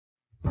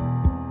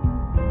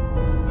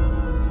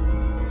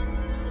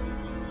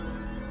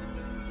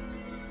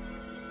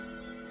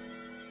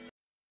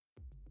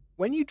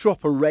When you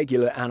drop a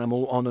regular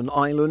animal on an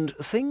island,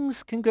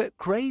 things can get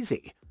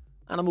crazy.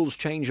 Animals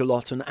change a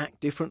lot and act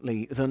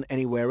differently than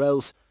anywhere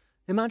else.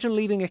 Imagine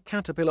leaving a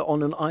caterpillar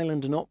on an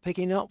island and not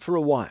picking it up for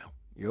a while.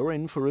 You're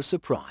in for a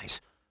surprise.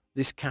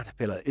 This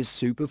caterpillar is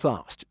super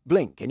fast.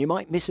 Blink and you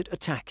might miss it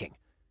attacking.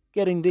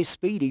 Getting this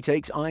speedy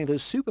takes either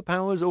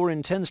superpowers or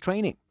intense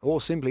training, or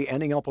simply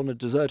ending up on a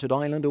deserted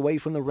island away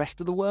from the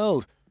rest of the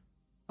world.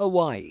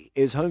 Hawaii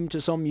is home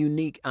to some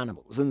unique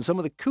animals, and some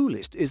of the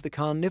coolest is the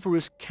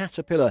carnivorous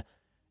caterpillar.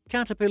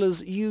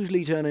 Caterpillars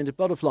usually turn into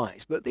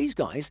butterflies, but these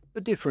guys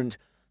are different.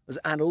 As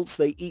adults,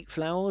 they eat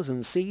flowers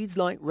and seeds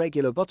like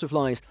regular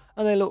butterflies,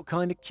 and they look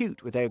kinda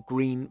cute with their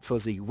green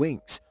fuzzy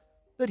wings.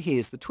 But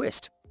here's the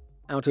twist.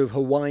 Out of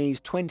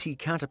Hawaii's 20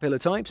 caterpillar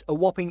types, a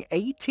whopping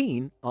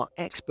 18 are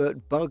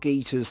expert bug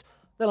eaters.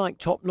 They're like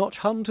top-notch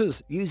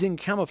hunters, using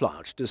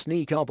camouflage to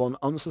sneak up on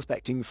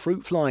unsuspecting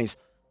fruit flies.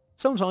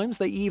 Sometimes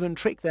they even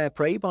trick their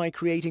prey by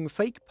creating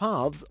fake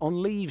paths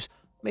on leaves,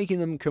 making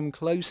them come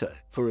closer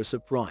for a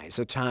surprise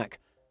attack.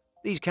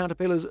 These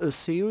caterpillars are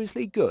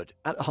seriously good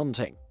at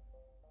hunting.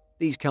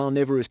 These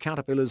carnivorous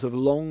caterpillars have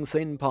long,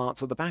 thin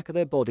parts at the back of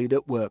their body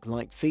that work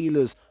like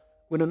feelers.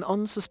 When an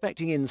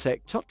unsuspecting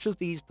insect touches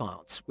these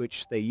parts,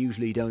 which they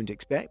usually don't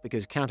expect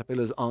because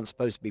caterpillars aren't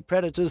supposed to be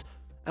predators,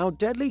 our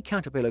deadly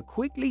caterpillar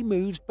quickly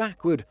moves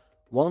backward.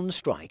 One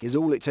strike is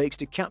all it takes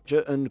to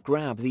capture and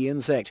grab the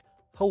insect,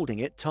 holding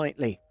it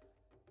tightly.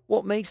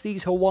 What makes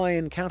these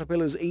Hawaiian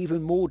caterpillars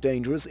even more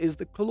dangerous is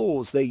the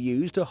claws they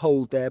use to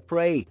hold their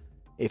prey.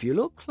 If you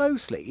look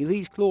closely,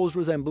 these claws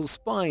resemble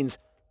spines.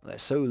 They're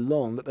so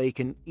long that they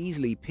can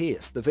easily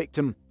pierce the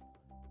victim.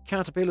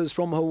 Caterpillars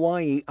from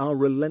Hawaii are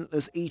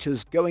relentless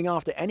eaters, going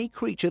after any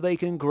creature they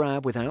can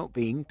grab without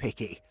being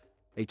picky.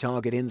 They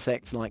target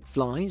insects like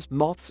flies,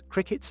 moths,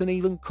 crickets, and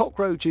even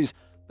cockroaches,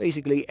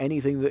 basically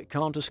anything that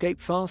can't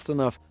escape fast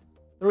enough.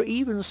 There are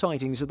even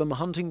sightings of them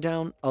hunting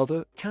down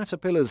other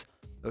caterpillars,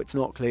 though it's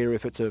not clear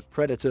if it's a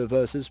predator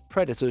versus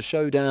predator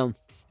showdown.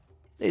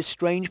 This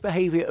strange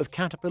behavior of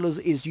caterpillars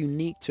is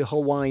unique to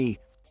Hawaii.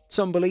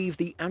 Some believe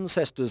the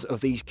ancestors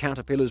of these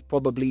caterpillars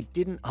probably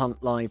didn't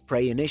hunt live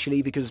prey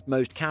initially because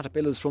most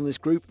caterpillars from this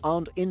group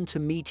aren't into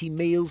meaty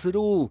meals at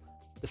all.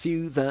 The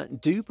few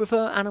that do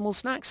prefer animal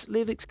snacks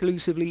live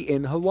exclusively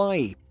in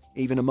Hawaii.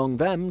 Even among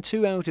them,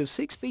 2 out of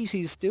 6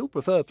 species still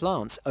prefer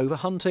plants over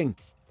hunting.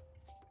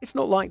 It's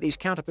not like these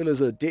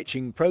caterpillars are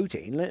ditching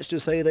protein, let's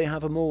just say they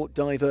have a more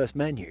diverse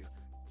menu.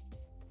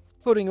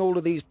 Putting all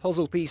of these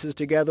puzzle pieces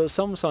together,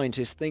 some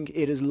scientists think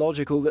it is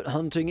logical that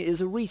hunting is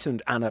a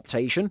recent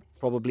adaptation,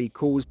 probably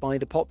caused by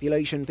the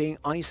population being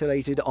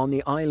isolated on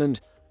the island.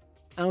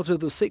 Out of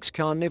the 6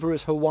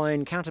 carnivorous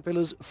Hawaiian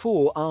caterpillars,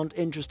 4 aren't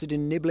interested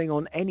in nibbling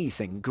on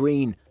anything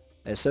green.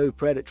 They're so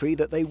predatory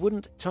that they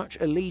wouldn't touch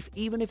a leaf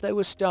even if they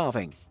were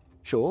starving.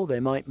 Sure, they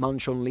might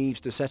munch on leaves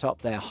to set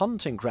up their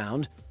hunting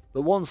ground,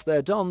 but once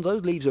they're done,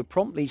 those leaves are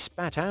promptly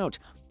spat out,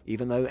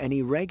 even though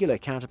any regular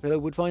caterpillar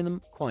would find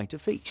them quite a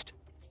feast.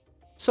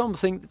 Some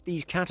think that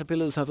these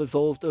caterpillars have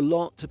evolved a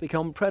lot to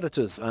become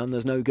predators, and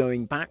there's no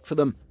going back for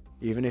them.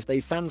 Even if they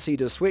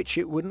fancied a switch,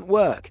 it wouldn't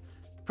work.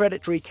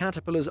 Predatory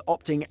caterpillars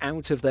opting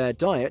out of their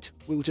diet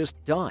will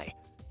just die.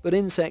 But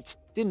insects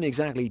didn't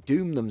exactly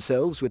doom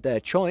themselves with their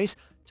choice.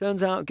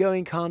 Turns out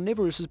going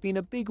carnivorous has been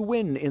a big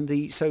win in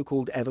the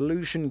so-called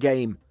evolution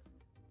game.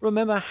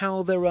 Remember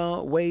how there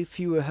are way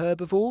fewer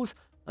herbivores?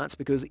 That's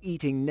because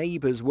eating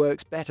neighbors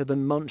works better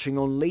than munching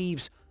on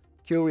leaves.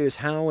 Curious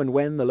how and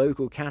when the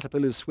local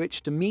caterpillars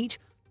switched to meat?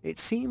 It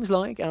seems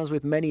like, as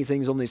with many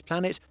things on this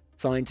planet,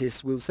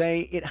 scientists will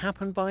say it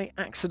happened by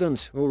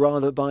accident, or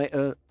rather by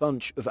a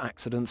bunch of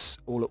accidents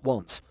all at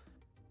once.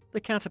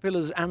 The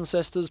caterpillars'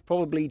 ancestors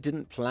probably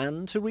didn't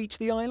plan to reach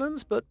the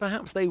islands, but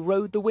perhaps they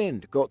rode the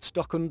wind, got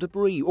stuck on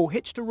debris, or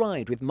hitched a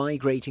ride with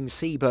migrating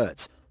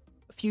seabirds.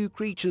 A few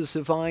creatures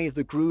survived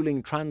the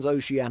grueling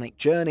transoceanic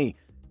journey.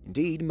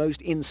 Indeed,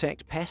 most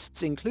insect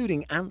pests,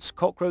 including ants,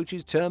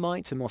 cockroaches,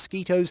 termites, and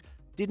mosquitoes,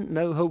 didn't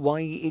know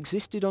Hawaii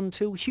existed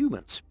until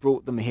humans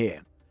brought them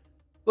here.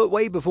 But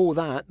way before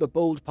that, the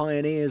bold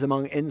pioneers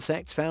among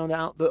insects found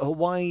out that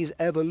Hawaii's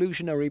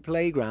evolutionary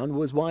playground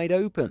was wide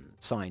open,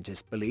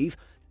 scientists believe.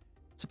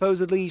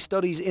 Supposedly,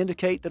 studies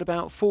indicate that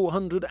about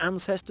 400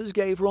 ancestors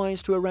gave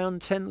rise to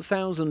around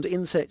 10,000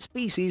 insect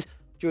species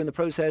during the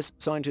process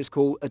scientists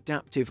call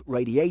adaptive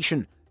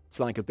radiation. It's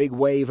like a big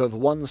wave of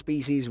one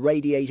species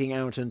radiating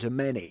out into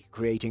many,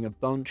 creating a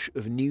bunch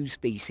of new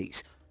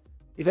species.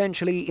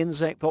 Eventually,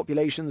 insect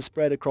populations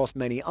spread across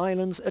many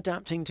islands,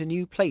 adapting to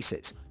new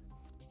places.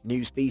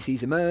 New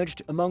species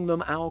emerged, among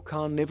them our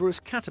carnivorous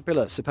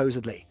caterpillar,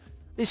 supposedly.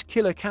 This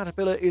killer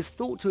caterpillar is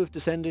thought to have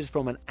descended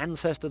from an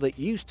ancestor that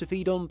used to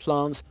feed on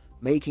plants,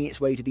 making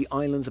its way to the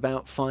islands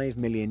about 5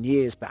 million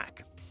years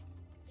back.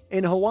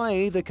 In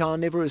Hawaii, the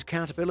carnivorous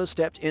caterpillar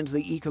stepped into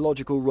the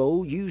ecological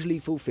role usually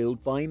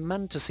fulfilled by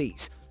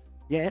mantises.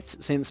 Yet,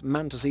 since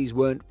mantises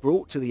weren't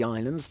brought to the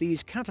islands,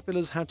 these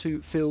caterpillars had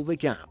to fill the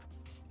gap.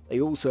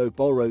 They also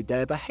borrowed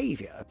their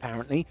behavior,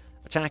 apparently,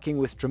 attacking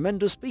with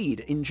tremendous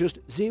speed in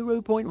just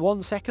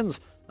 0.1 seconds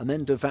and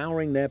then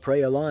devouring their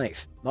prey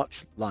alive,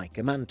 much like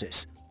a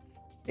mantis.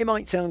 It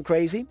might sound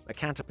crazy, a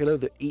caterpillar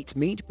that eats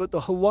meat, but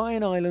the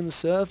Hawaiian Islands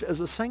served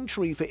as a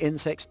sanctuary for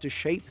insects to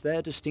shape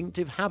their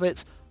distinctive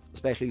habits,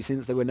 especially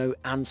since there were no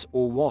ants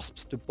or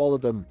wasps to bother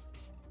them.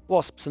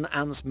 Wasps and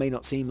ants may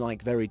not seem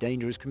like very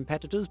dangerous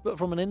competitors, but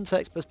from an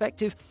insect's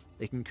perspective,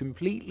 they can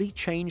completely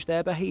change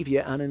their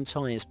behavior and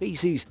entire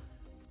species.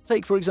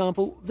 Take, for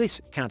example,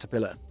 this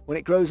caterpillar. When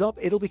it grows up,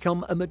 it'll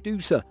become a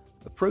medusa,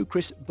 a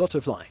procris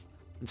butterfly.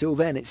 Until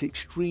then, it's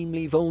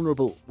extremely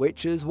vulnerable,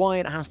 which is why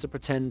it has to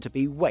pretend to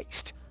be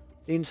waste.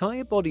 The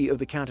entire body of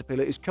the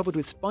caterpillar is covered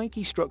with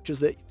spiky structures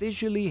that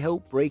visually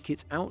help break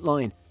its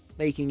outline,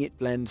 making it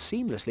blend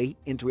seamlessly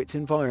into its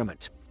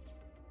environment.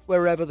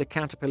 Wherever the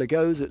caterpillar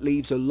goes, it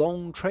leaves a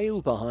long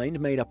trail behind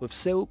made up of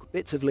silk,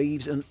 bits of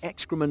leaves, and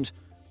excrement.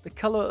 The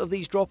color of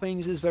these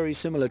droppings is very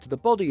similar to the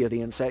body of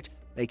the insect,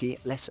 making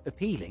it less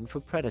appealing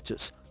for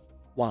predators.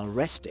 While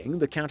resting,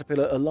 the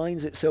caterpillar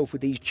aligns itself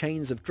with these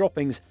chains of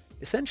droppings,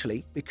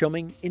 essentially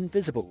becoming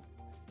invisible.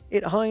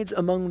 It hides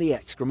among the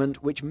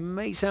excrement, which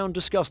may sound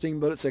disgusting,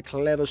 but it's a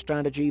clever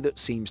strategy that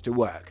seems to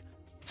work.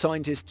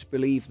 Scientists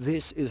believe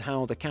this is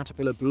how the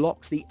caterpillar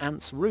blocks the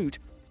ants' route,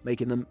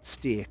 making them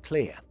steer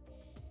clear.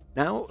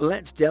 Now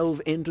let's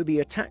delve into the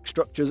attack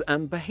structures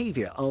and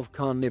behavior of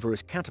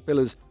carnivorous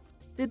caterpillars.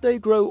 Did they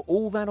grow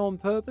all that on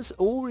purpose,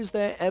 or is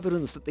there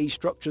evidence that these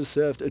structures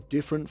served a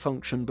different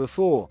function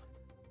before?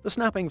 The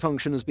snapping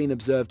function has been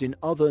observed in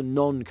other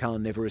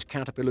non-carnivorous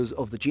caterpillars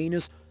of the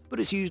genus, but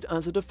it's used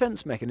as a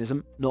defense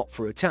mechanism, not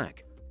for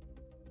attack.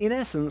 In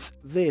essence,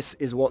 this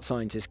is what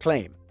scientists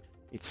claim.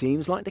 It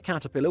seems like the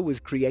caterpillar was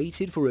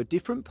created for a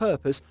different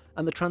purpose,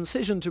 and the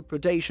transition to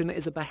predation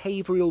is a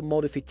behavioral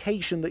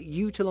modification that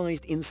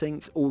utilized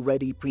instincts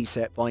already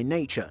preset by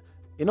nature.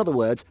 In other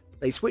words,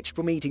 they switched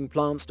from eating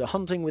plants to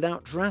hunting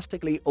without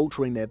drastically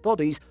altering their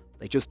bodies,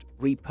 they just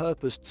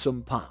repurposed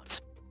some parts.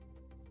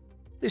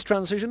 This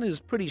transition is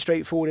pretty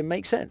straightforward and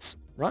makes sense,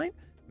 right?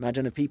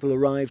 Imagine if people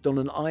arrived on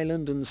an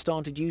island and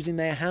started using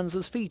their hands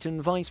as feet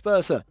and vice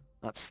versa.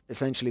 That's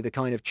essentially the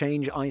kind of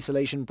change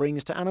isolation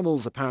brings to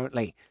animals,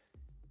 apparently.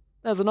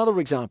 There's another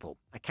example,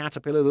 a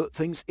caterpillar that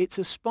thinks it's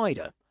a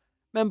spider.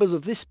 Members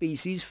of this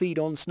species feed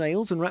on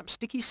snails and wrap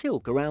sticky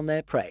silk around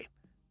their prey.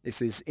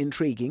 This is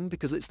intriguing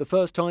because it's the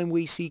first time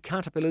we see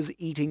caterpillars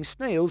eating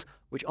snails,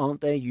 which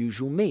aren't their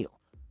usual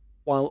meal.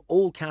 While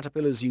all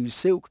caterpillars use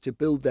silk to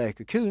build their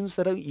cocoons,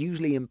 they don't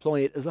usually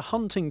employ it as a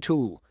hunting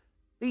tool.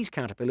 These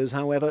caterpillars,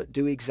 however,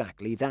 do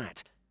exactly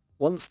that.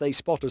 Once they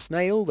spot a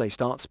snail, they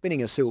start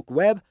spinning a silk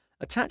web,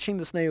 attaching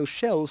the snail's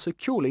shell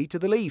securely to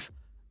the leaf.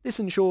 This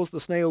ensures the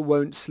snail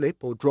won't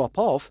slip or drop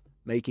off,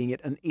 making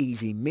it an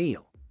easy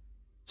meal.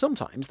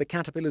 Sometimes the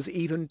caterpillars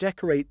even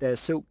decorate their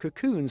silk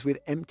cocoons with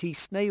empty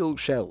snail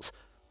shells,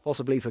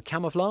 possibly for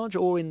camouflage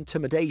or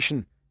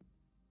intimidation.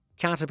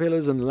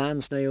 Caterpillars and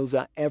land snails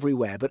are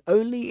everywhere, but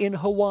only in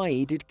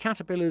Hawaii did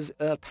caterpillars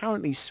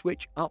apparently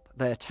switch up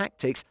their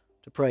tactics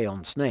to prey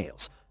on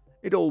snails.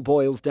 It all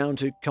boils down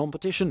to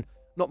competition.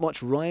 Not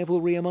much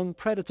rivalry among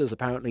predators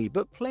apparently,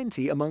 but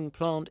plenty among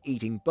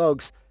plant-eating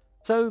bugs.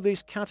 So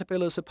this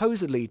caterpillar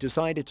supposedly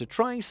decided to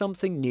try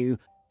something new,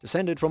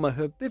 descended from a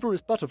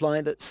herbivorous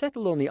butterfly that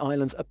settled on the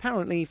islands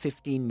apparently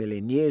 15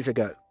 million years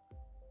ago.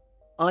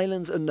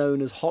 Islands are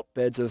known as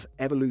hotbeds of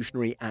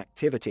evolutionary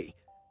activity.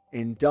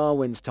 In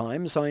Darwin's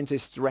time,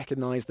 scientists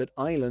recognized that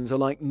islands are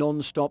like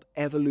non-stop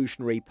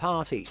evolutionary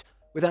parties,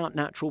 without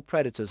natural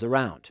predators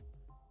around.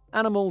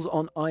 Animals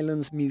on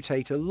islands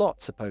mutate a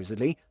lot,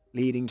 supposedly,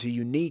 leading to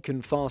unique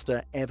and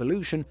faster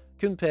evolution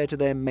compared to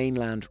their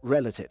mainland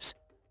relatives.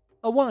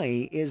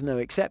 Hawaii is no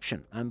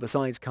exception, and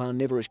besides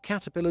carnivorous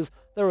caterpillars,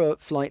 there are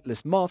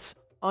flightless moths,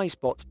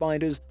 eye-spot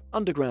spiders,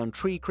 underground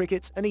tree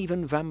crickets, and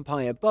even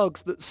vampire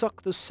bugs that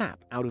suck the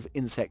sap out of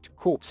insect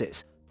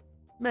corpses.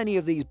 Many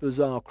of these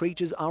bizarre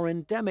creatures are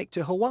endemic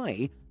to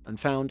Hawaii and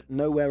found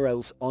nowhere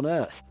else on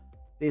Earth.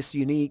 This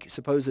unique,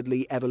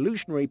 supposedly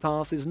evolutionary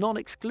path is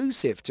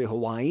non-exclusive to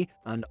Hawaii,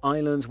 and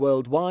islands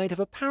worldwide have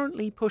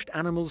apparently pushed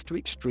animals to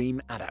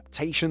extreme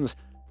adaptations.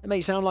 It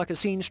may sound like a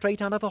scene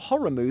straight out of a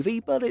horror movie,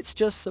 but it's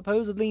just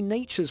supposedly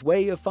nature's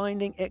way of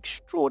finding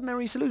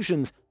extraordinary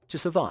solutions to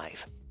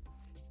survive.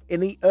 In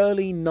the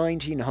early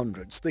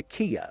 1900s, the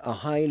kea, a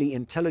highly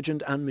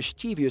intelligent and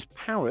mischievous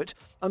parrot,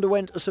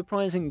 underwent a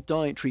surprising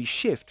dietary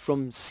shift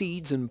from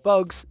seeds and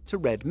bugs to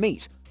red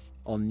meat.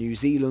 On New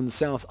Zealand's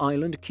South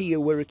Island, kea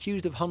were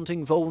accused of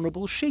hunting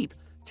vulnerable sheep,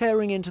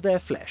 tearing into their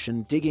flesh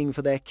and digging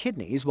for their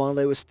kidneys while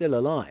they were still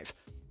alive.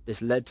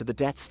 This led to the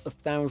deaths of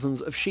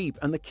thousands of sheep,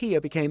 and the kea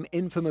became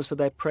infamous for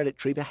their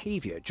predatory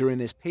behavior during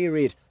this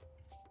period.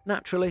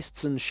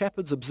 Naturalists and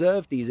shepherds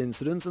observed these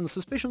incidents, and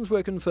suspicions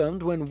were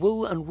confirmed when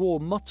wool and raw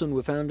mutton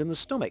were found in the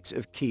stomachs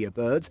of kea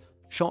birds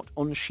shot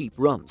on sheep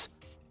runs.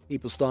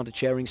 People started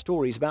sharing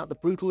stories about the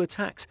brutal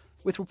attacks,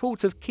 with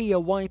reports of kea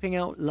wiping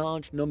out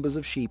large numbers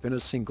of sheep in a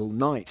single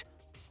night.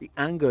 The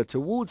anger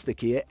towards the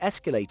kea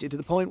escalated to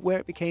the point where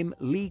it became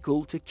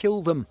legal to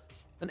kill them.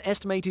 An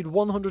estimated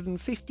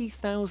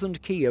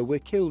 150,000 Kia were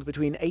killed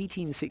between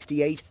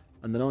 1868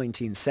 and the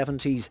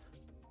 1970s.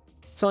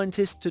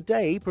 Scientists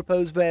today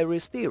propose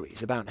various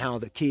theories about how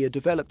the Kia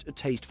developed a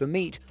taste for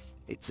meat.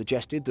 It's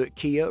suggested that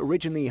Kia,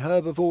 originally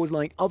herbivores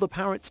like other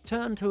parrots,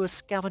 turned to a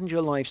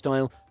scavenger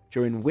lifestyle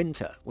during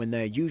winter when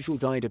their usual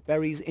diet of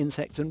berries,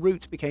 insects and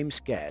roots became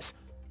scarce.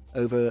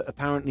 Over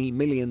apparently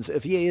millions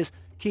of years,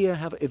 Kia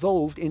have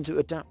evolved into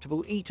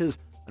adaptable eaters,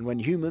 and when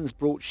humans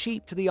brought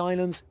sheep to the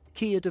islands,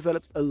 Kia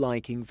developed a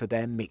liking for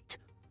their meat.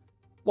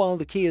 While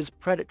the Kia's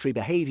predatory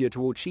behavior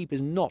toward sheep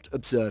is not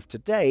observed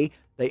today,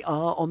 they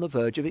are on the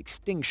verge of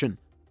extinction.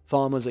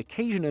 Farmers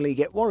occasionally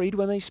get worried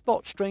when they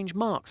spot strange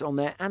marks on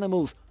their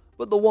animals,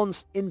 but the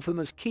once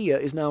infamous Kia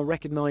is now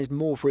recognized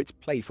more for its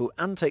playful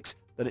antics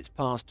than its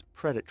past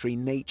predatory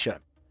nature.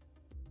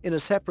 In a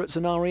separate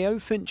scenario,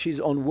 finches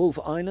on Wolf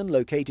Island,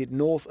 located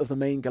north of the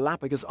main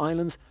Galapagos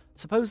Islands,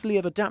 supposedly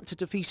have adapted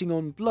to feasting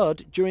on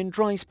blood during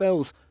dry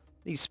spells.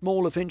 These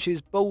smaller finches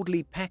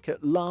boldly peck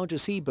at larger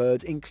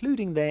seabirds,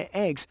 including their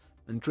eggs,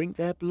 and drink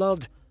their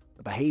blood.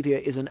 The behavior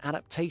is an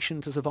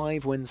adaptation to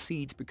survive when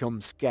seeds become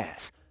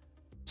scarce.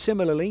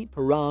 Similarly,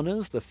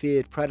 piranhas, the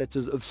feared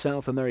predators of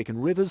South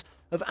American rivers,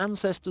 have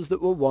ancestors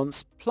that were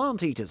once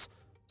plant eaters.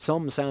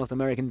 Some South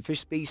American fish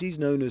species,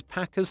 known as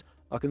pacas,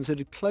 are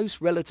considered close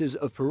relatives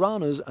of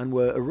piranhas and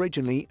were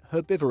originally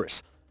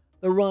herbivorous.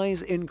 The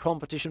rise in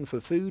competition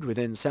for food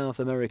within South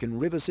American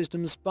river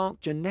systems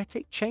sparked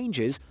genetic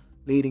changes,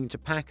 leading to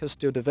pacas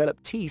to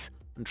develop teeth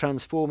and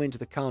transform into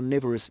the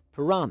carnivorous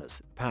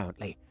piranhas,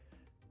 apparently.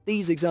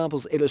 These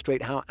examples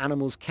illustrate how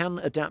animals can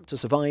adapt to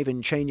survive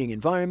in changing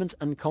environments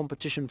and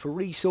competition for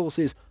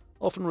resources,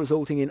 often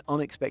resulting in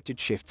unexpected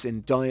shifts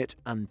in diet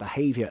and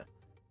behavior.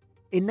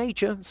 In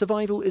nature,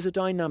 survival is a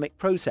dynamic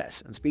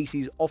process, and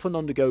species often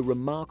undergo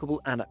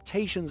remarkable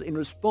adaptations in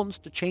response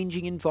to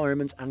changing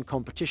environments and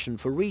competition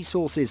for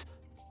resources.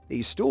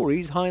 These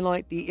stories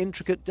highlight the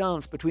intricate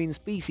dance between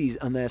species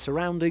and their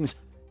surroundings,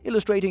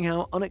 illustrating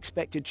how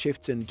unexpected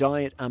shifts in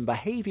diet and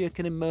behavior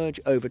can emerge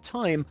over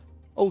time,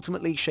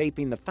 ultimately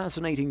shaping the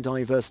fascinating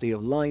diversity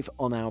of life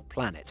on our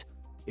planet.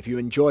 If you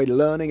enjoyed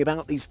learning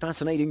about these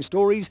fascinating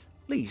stories,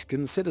 please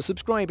consider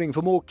subscribing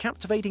for more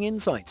captivating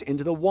insights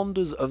into the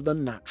wonders of the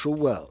natural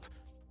world.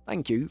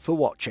 Thank you for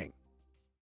watching.